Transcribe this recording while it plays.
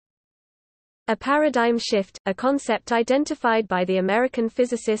A paradigm shift, a concept identified by the American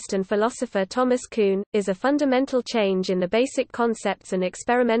physicist and philosopher Thomas Kuhn, is a fundamental change in the basic concepts and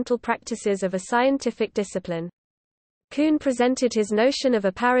experimental practices of a scientific discipline. Kuhn presented his notion of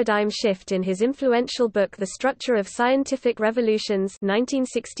a paradigm shift in his influential book The Structure of Scientific Revolutions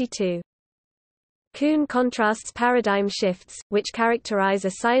 1962. Kuhn contrasts paradigm shifts, which characterize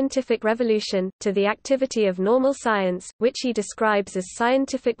a scientific revolution, to the activity of normal science, which he describes as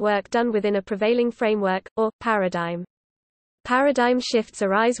scientific work done within a prevailing framework, or paradigm. Paradigm shifts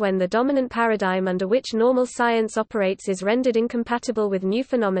arise when the dominant paradigm under which normal science operates is rendered incompatible with new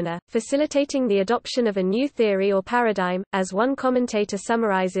phenomena, facilitating the adoption of a new theory or paradigm. As one commentator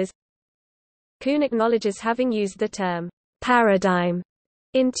summarizes, Kuhn acknowledges having used the term paradigm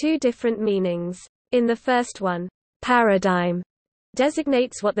in two different meanings. In the first one, paradigm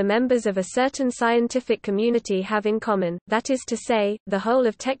designates what the members of a certain scientific community have in common, that is to say, the whole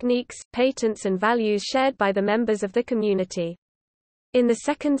of techniques, patents and values shared by the members of the community. In the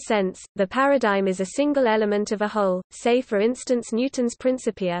second sense, the paradigm is a single element of a whole, say for instance Newton's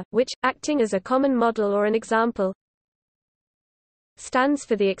Principia, which, acting as a common model or an example, stands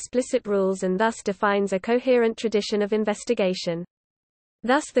for the explicit rules and thus defines a coherent tradition of investigation.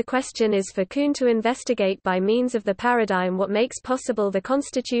 Thus the question is for Kuhn to investigate by means of the paradigm what makes possible the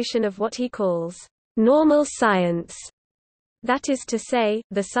constitution of what he calls normal science. That is to say,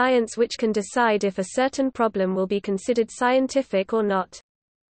 the science which can decide if a certain problem will be considered scientific or not.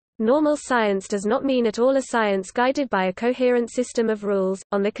 Normal science does not mean at all a science guided by a coherent system of rules.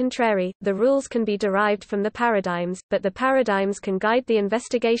 On the contrary, the rules can be derived from the paradigms, but the paradigms can guide the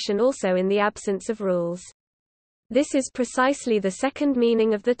investigation also in the absence of rules. This is precisely the second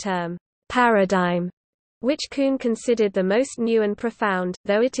meaning of the term paradigm, which Kuhn considered the most new and profound,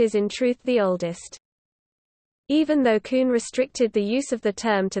 though it is in truth the oldest. Even though Kuhn restricted the use of the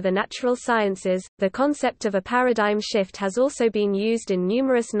term to the natural sciences, the concept of a paradigm shift has also been used in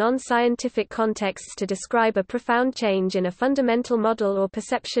numerous non-scientific contexts to describe a profound change in a fundamental model or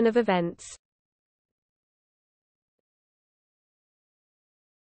perception of events.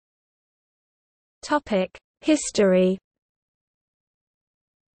 History.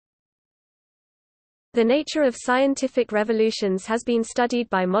 The nature of scientific revolutions has been studied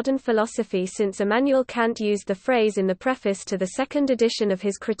by modern philosophy since Immanuel Kant used the phrase in the preface to the second edition of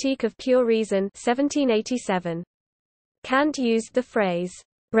his Critique of Pure Reason 1787. Kant used the phrase,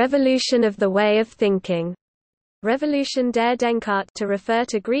 "revolution of the way of thinking," Revolution der Denkart, to refer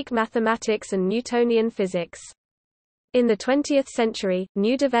to Greek mathematics and Newtonian physics. In the 20th century,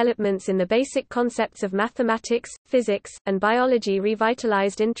 new developments in the basic concepts of mathematics, physics, and biology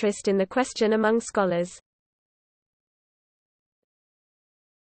revitalized interest in the question among scholars.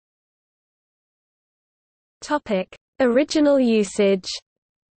 Topic: Original usage.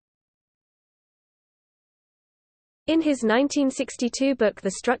 In his 1962 book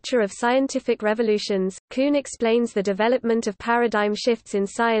The Structure of Scientific Revolutions, Kuhn explains the development of paradigm shifts in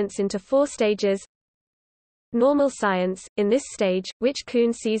science into four stages. Normal science. In this stage, which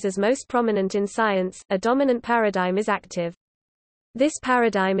Kuhn sees as most prominent in science, a dominant paradigm is active. This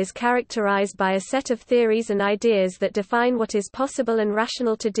paradigm is characterized by a set of theories and ideas that define what is possible and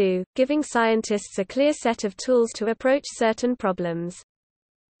rational to do, giving scientists a clear set of tools to approach certain problems.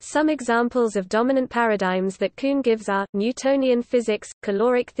 Some examples of dominant paradigms that Kuhn gives are Newtonian physics,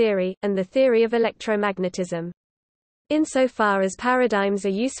 caloric theory, and the theory of electromagnetism. Insofar as paradigms are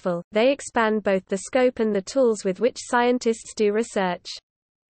useful, they expand both the scope and the tools with which scientists do research.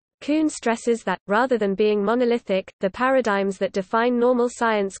 Kuhn stresses that, rather than being monolithic, the paradigms that define normal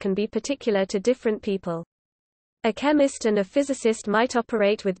science can be particular to different people. A chemist and a physicist might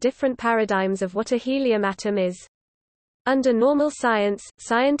operate with different paradigms of what a helium atom is. Under normal science,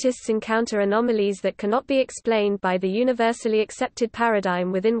 scientists encounter anomalies that cannot be explained by the universally accepted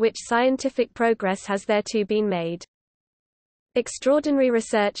paradigm within which scientific progress has thereto been made. Extraordinary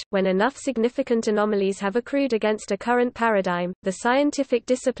research. When enough significant anomalies have accrued against a current paradigm, the scientific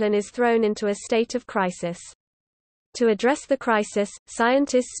discipline is thrown into a state of crisis. To address the crisis,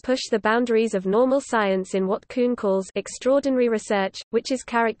 scientists push the boundaries of normal science in what Kuhn calls extraordinary research, which is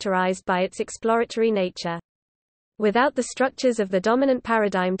characterized by its exploratory nature. Without the structures of the dominant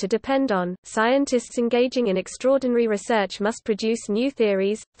paradigm to depend on, scientists engaging in extraordinary research must produce new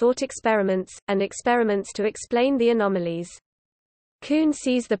theories, thought experiments, and experiments to explain the anomalies. Kuhn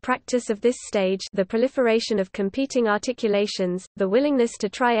sees the practice of this stage, the proliferation of competing articulations, the willingness to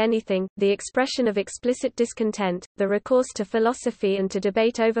try anything, the expression of explicit discontent, the recourse to philosophy and to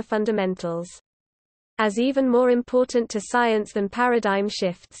debate over fundamentals, as even more important to science than paradigm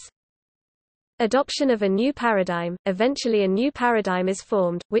shifts. Adoption of a new paradigm. Eventually a new paradigm is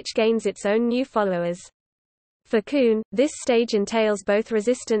formed, which gains its own new followers. For Kuhn, this stage entails both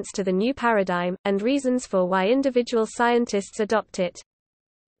resistance to the new paradigm, and reasons for why individual scientists adopt it.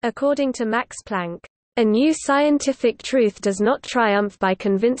 According to Max Planck, a new scientific truth does not triumph by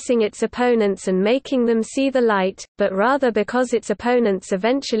convincing its opponents and making them see the light, but rather because its opponents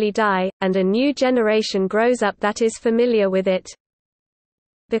eventually die, and a new generation grows up that is familiar with it.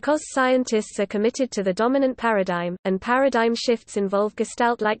 Because scientists are committed to the dominant paradigm, and paradigm shifts involve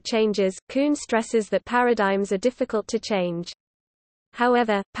gestalt-like changes, Kuhn stresses that paradigms are difficult to change.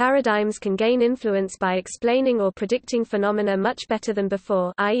 However, paradigms can gain influence by explaining or predicting phenomena much better than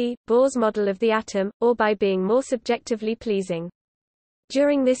before, i.e., Bohr's model of the atom, or by being more subjectively pleasing.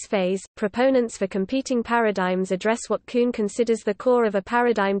 During this phase, proponents for competing paradigms address what Kuhn considers the core of a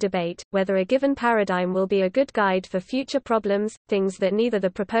paradigm debate, whether a given paradigm will be a good guide for future problems, things that neither the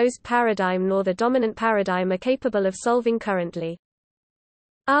proposed paradigm nor the dominant paradigm are capable of solving currently.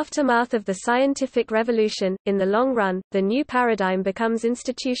 Aftermath of the scientific revolution. In the long run, the new paradigm becomes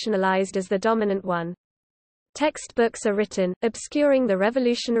institutionalized as the dominant one. Textbooks are written, obscuring the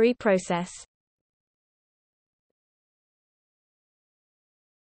revolutionary process.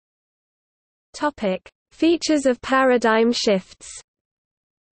 Topic: Features of paradigm shifts.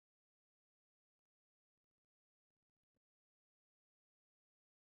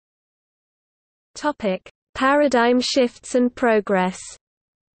 Topic: Paradigm shifts and progress.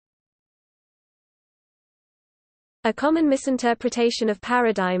 A common misinterpretation of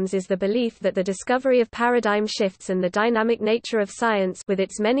paradigms is the belief that the discovery of paradigm shifts and the dynamic nature of science, with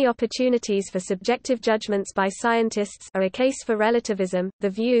its many opportunities for subjective judgments by scientists, are a case for relativism, the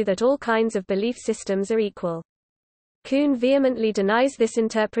view that all kinds of belief systems are equal. Kuhn vehemently denies this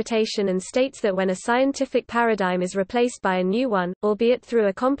interpretation and states that when a scientific paradigm is replaced by a new one, albeit through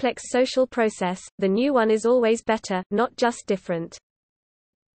a complex social process, the new one is always better, not just different.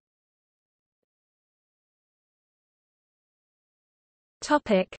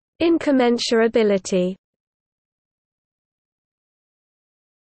 Incommensurability.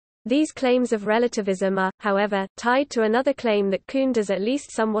 These claims of relativism are, however, tied to another claim that Kuhn does at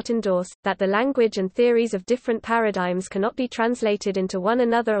least somewhat endorse, that the language and theories of different paradigms cannot be translated into one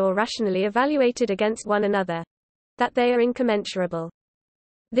another or rationally evaluated against one another. That they are incommensurable.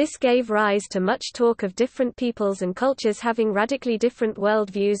 This gave rise to much talk of different peoples and cultures having radically different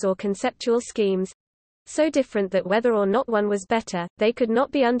worldviews or conceptual schemes, so different that whether or not one was better, they could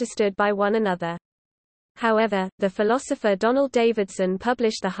not be understood by one another. However, the philosopher Donald Davidson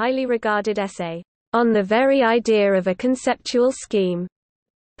published the highly regarded essay, On the Very Idea of a Conceptual Scheme,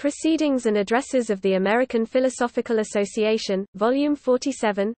 Proceedings and Addresses of the American Philosophical Association, Volume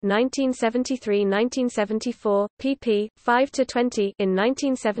 47, 1973–1974, pp. 5–20, in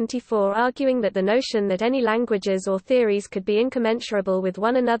 1974, arguing that the notion that any languages or theories could be incommensurable with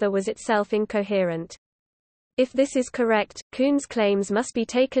one another was itself incoherent. If this is correct, Kuhn's claims must be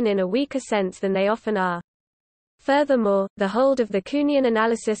taken in a weaker sense than they often are. Furthermore, the hold of the Kuhnian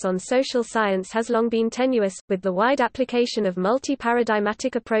analysis on social science has long been tenuous, with the wide application of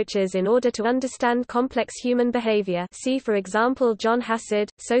multi-paradigmatic approaches in order to understand complex human behavior. See for example John Hassard,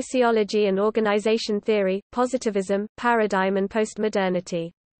 Sociology and Organization Theory, Positivism, Paradigm and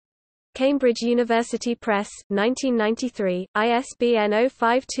Postmodernity. Cambridge University Press, 1993, ISBN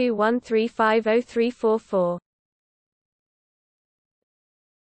 0521350344.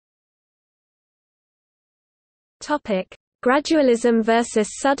 Topic: Gradualism versus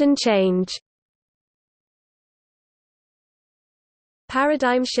sudden change.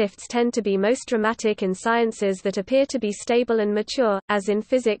 Paradigm shifts tend to be most dramatic in sciences that appear to be stable and mature, as in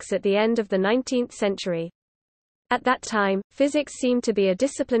physics at the end of the 19th century. At that time, physics seemed to be a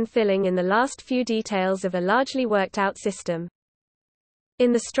discipline filling in the last few details of a largely worked-out system.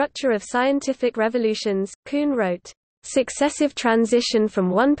 In The Structure of Scientific Revolutions, Kuhn wrote, "Successive transition from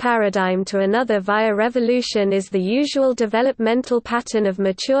one paradigm to another via revolution is the usual developmental pattern of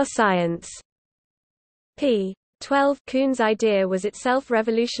mature science." p. 12. Kuhn's idea was itself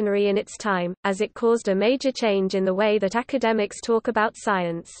revolutionary in its time, as it caused a major change in the way that academics talk about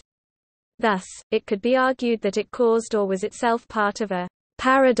science. Thus, it could be argued that it caused or was itself part of a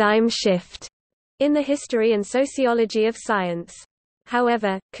paradigm shift in the history and sociology of science.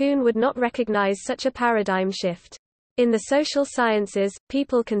 However, Kuhn would not recognize such a paradigm shift. In the social sciences,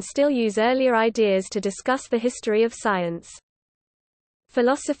 people can still use earlier ideas to discuss the history of science.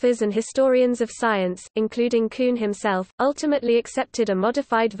 Philosophers and historians of science, including Kuhn himself, ultimately accepted a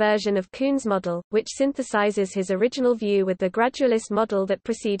modified version of Kuhn's model, which synthesizes his original view with the gradualist model that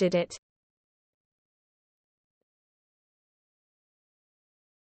preceded it.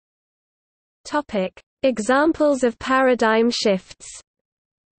 Examples of paradigm shifts.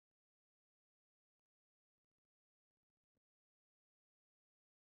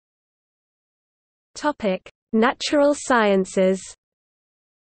 Natural sciences.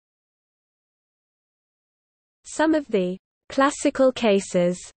 Some of the classical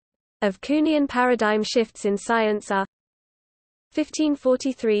cases of Kuhnian paradigm shifts in science are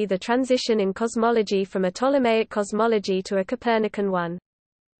 1543 – the transition in cosmology from a Ptolemaic cosmology to a Copernican one.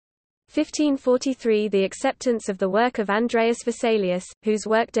 1543 – the acceptance of the work of Andreas Vesalius, whose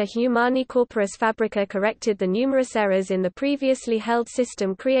work De Humani Corporis Fabrica corrected the numerous errors in the previously held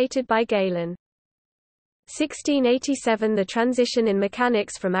system created by Galen. 1687 – the transition in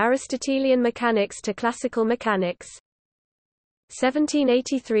mechanics from Aristotelian mechanics to classical mechanics.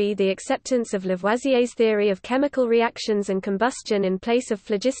 1783 – the acceptance of Lavoisier's theory of chemical reactions and combustion in place of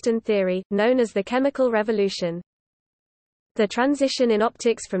phlogiston theory, known as the Chemical Revolution. The transition in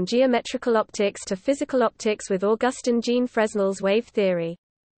optics from geometrical optics to physical optics with Augustin Jean Fresnel's wave theory.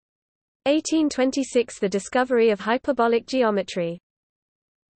 1826 – the discovery of hyperbolic geometry.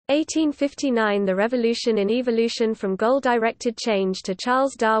 1859 – the revolution in evolution from goal-directed change to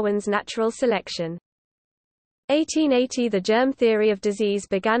Charles Darwin's natural selection. 1880 – the germ theory of disease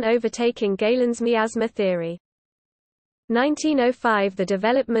began overtaking Galen's miasma theory. 1905 – the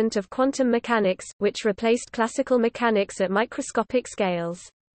development of quantum mechanics, which replaced classical mechanics at microscopic scales.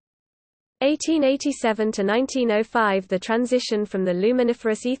 1887 to 1905 – the transition from the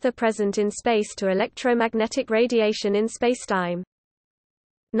luminiferous ether present in space to electromagnetic radiation in spacetime.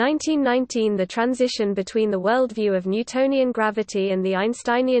 1919 – the transition between the worldview of Newtonian gravity and the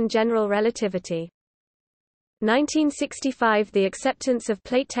Einsteinian general relativity. 1965 – the acceptance of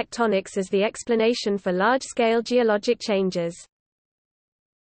plate tectonics as the explanation for large-scale geologic changes.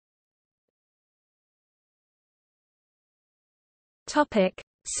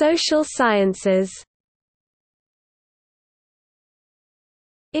 Social sciences.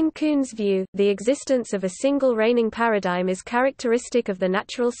 In Kuhn's view, the existence of a single reigning paradigm is characteristic of the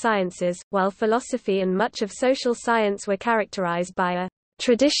natural sciences, while philosophy and much of social science were characterized by a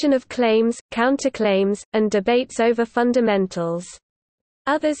tradition of claims, counterclaims, and debates over fundamentals.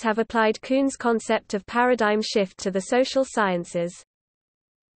 Others have applied Kuhn's concept of paradigm shift to the social sciences.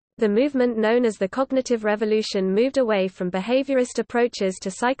 The movement known as the cognitive revolution moved away from behaviorist approaches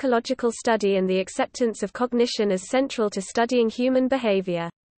to psychological study and the acceptance of cognition as central to studying human behavior.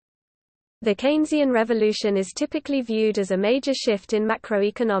 The Keynesian revolution is typically viewed as a major shift in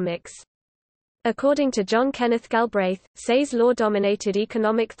macroeconomics. According to John Kenneth Galbraith, Say's law dominated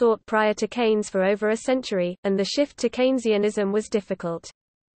economic thought prior to Keynes for over a century, and the shift to Keynesianism was difficult.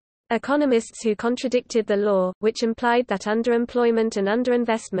 Economists who contradicted the law, which implied that underemployment and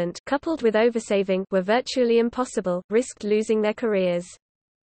underinvestment coupled with oversaving were virtually impossible, risked losing their careers.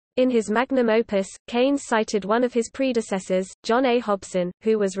 In his magnum opus, Keynes cited one of his predecessors, John A. Hobson,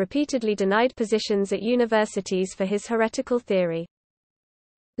 who was repeatedly denied positions at universities for his heretical theory.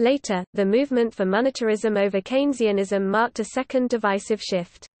 Later, the movement for monetarism over Keynesianism marked a second divisive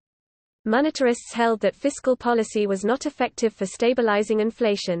shift. Monetarists held that fiscal policy was not effective for stabilizing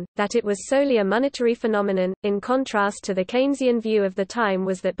inflation, that it was solely a monetary phenomenon, in contrast to the Keynesian view of the time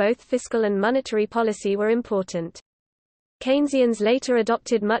was that both fiscal and monetary policy were important. Keynesians later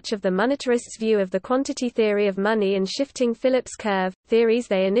adopted much of the monetarists' view of the quantity theory of money and shifting Phillips curve, theories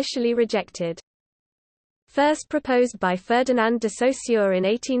they initially rejected. First proposed by Ferdinand de Saussure in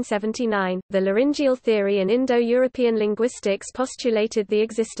 1879, the laryngeal theory in Indo-European linguistics postulated the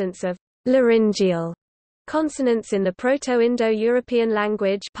existence of laryngeal consonants in the Proto-Indo-European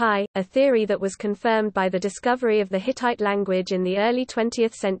language (PIE), a theory that was confirmed by the discovery of the Hittite language in the early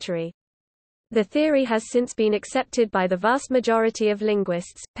 20th century. The theory has since been accepted by the vast majority of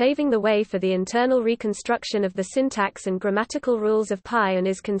linguists, paving the way for the internal reconstruction of the syntax and grammatical rules of PIE, and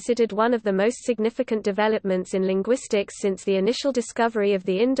is considered one of the most significant developments in linguistics since the initial discovery of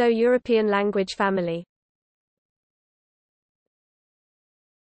the Indo-European language family.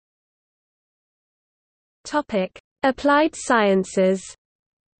 Applied sciences.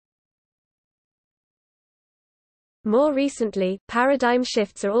 More recently, paradigm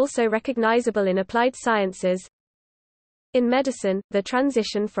shifts are also recognizable in applied sciences. In medicine, the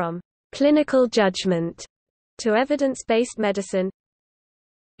transition from clinical judgment to evidence-based medicine.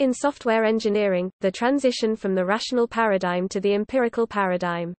 In software engineering, the transition from the rational paradigm to the empirical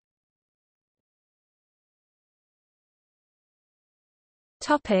paradigm.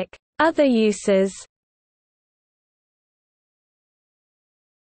 Other uses.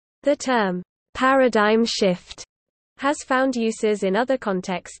 The term paradigm shift has found uses in other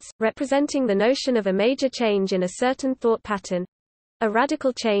contexts, representing the notion of a major change in a certain thought pattern, a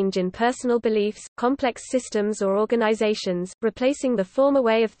radical change in personal beliefs, complex systems or organizations, replacing the former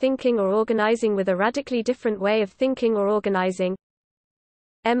way of thinking or organizing with a radically different way of thinking or organizing.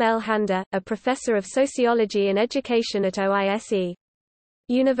 M. L. Handa, a professor of sociology and education at OISE.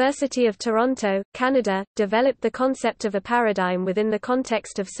 University of Toronto, Canada, developed the concept of a paradigm within the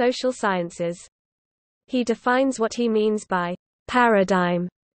context of social sciences. He defines what he means by paradigm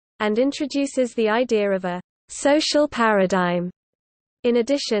and introduces the idea of a social paradigm. In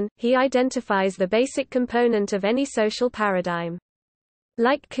addition, he identifies the basic component of any social paradigm.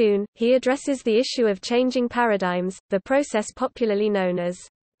 Like Kuhn, he addresses the issue of changing paradigms, the process popularly known as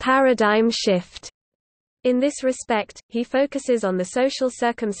paradigm shift. In this respect, he focuses on the social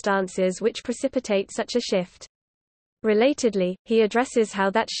circumstances which precipitate such a shift. Relatedly, he addresses how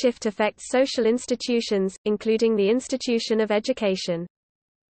that shift affects social institutions, including the institution of education.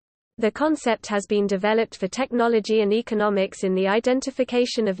 The concept has been developed for technology and economics in the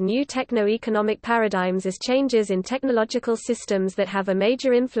identification of new techno-economic paradigms as changes in technological systems that have a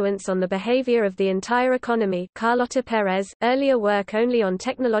major influence on the behavior of the entire economy. Carlotta Perez, earlier work only on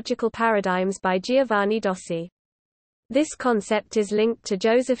technological paradigms by Giovanni Dossi. This concept is linked to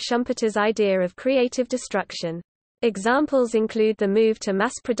Joseph Schumpeter's idea of creative destruction. Examples include the move to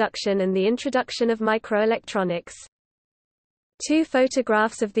mass production and the introduction of microelectronics. 2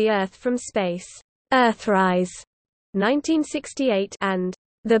 photographs of the Earth from space, Earthrise, 1968, and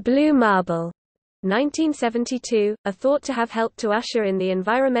The Blue Marble, 1972, are thought to have helped to usher in the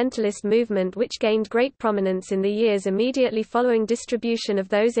environmentalist movement which gained great prominence in the years immediately following distribution of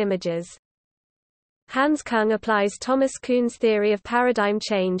those images. Hans Kung applies Thomas Kuhn's theory of paradigm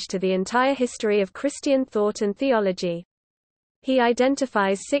change to the entire history of Christian thought and theology. He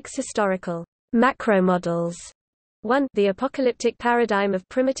identifies 6 historical macromodels. 1. The apocalyptic paradigm of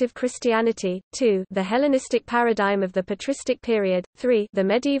primitive Christianity. 2. The Hellenistic paradigm of the patristic period. 3. The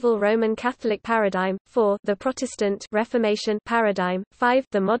medieval Roman Catholic paradigm. 4. The Protestant Reformation paradigm. 5.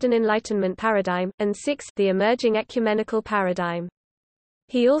 The modern Enlightenment paradigm. And 6. The emerging ecumenical paradigm.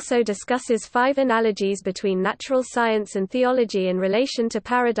 He also discusses 5 analogies between natural science and theology in relation to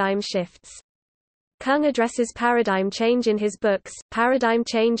paradigm shifts. Kung addresses paradigm change in his books, Paradigm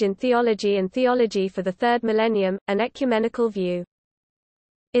Change in Theology and Theology for the Third Millennium, an Ecumenical View.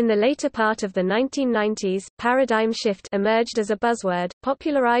 In the later part of the 1990s, paradigm shift emerged as a buzzword,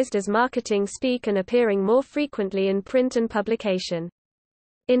 popularized as marketing speak and appearing more frequently in print and publication.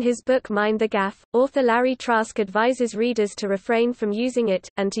 In his book Mind the Gaffe, author Larry Trask advises readers to refrain from using it,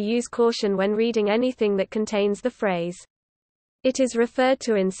 and to use caution when reading anything that contains the phrase. It is referred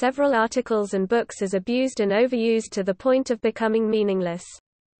to in several articles and books as abused and overused to the point of becoming meaningless.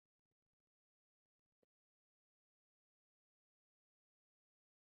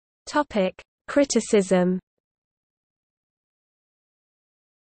 Topic: Criticism.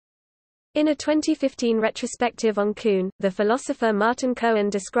 In a 2015 retrospective on Kuhn, the philosopher Martin Cohen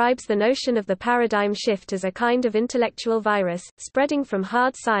describes the notion of the paradigm shift as a kind of intellectual virus, spreading from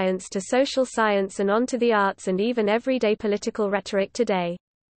hard science to social science and on to the arts and even everyday political rhetoric today.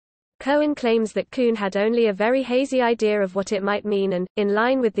 Cohen claims that Kuhn had only a very hazy idea of what it might mean and, in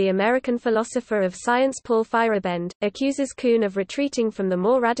line with the American philosopher of science Paul Feyerabend, accuses Kuhn of retreating from the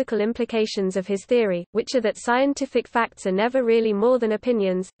more radical implications of his theory, which are that scientific facts are never really more than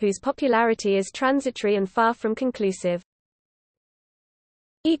opinions, whose popularity is transitory and far from conclusive.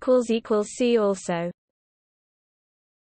 See also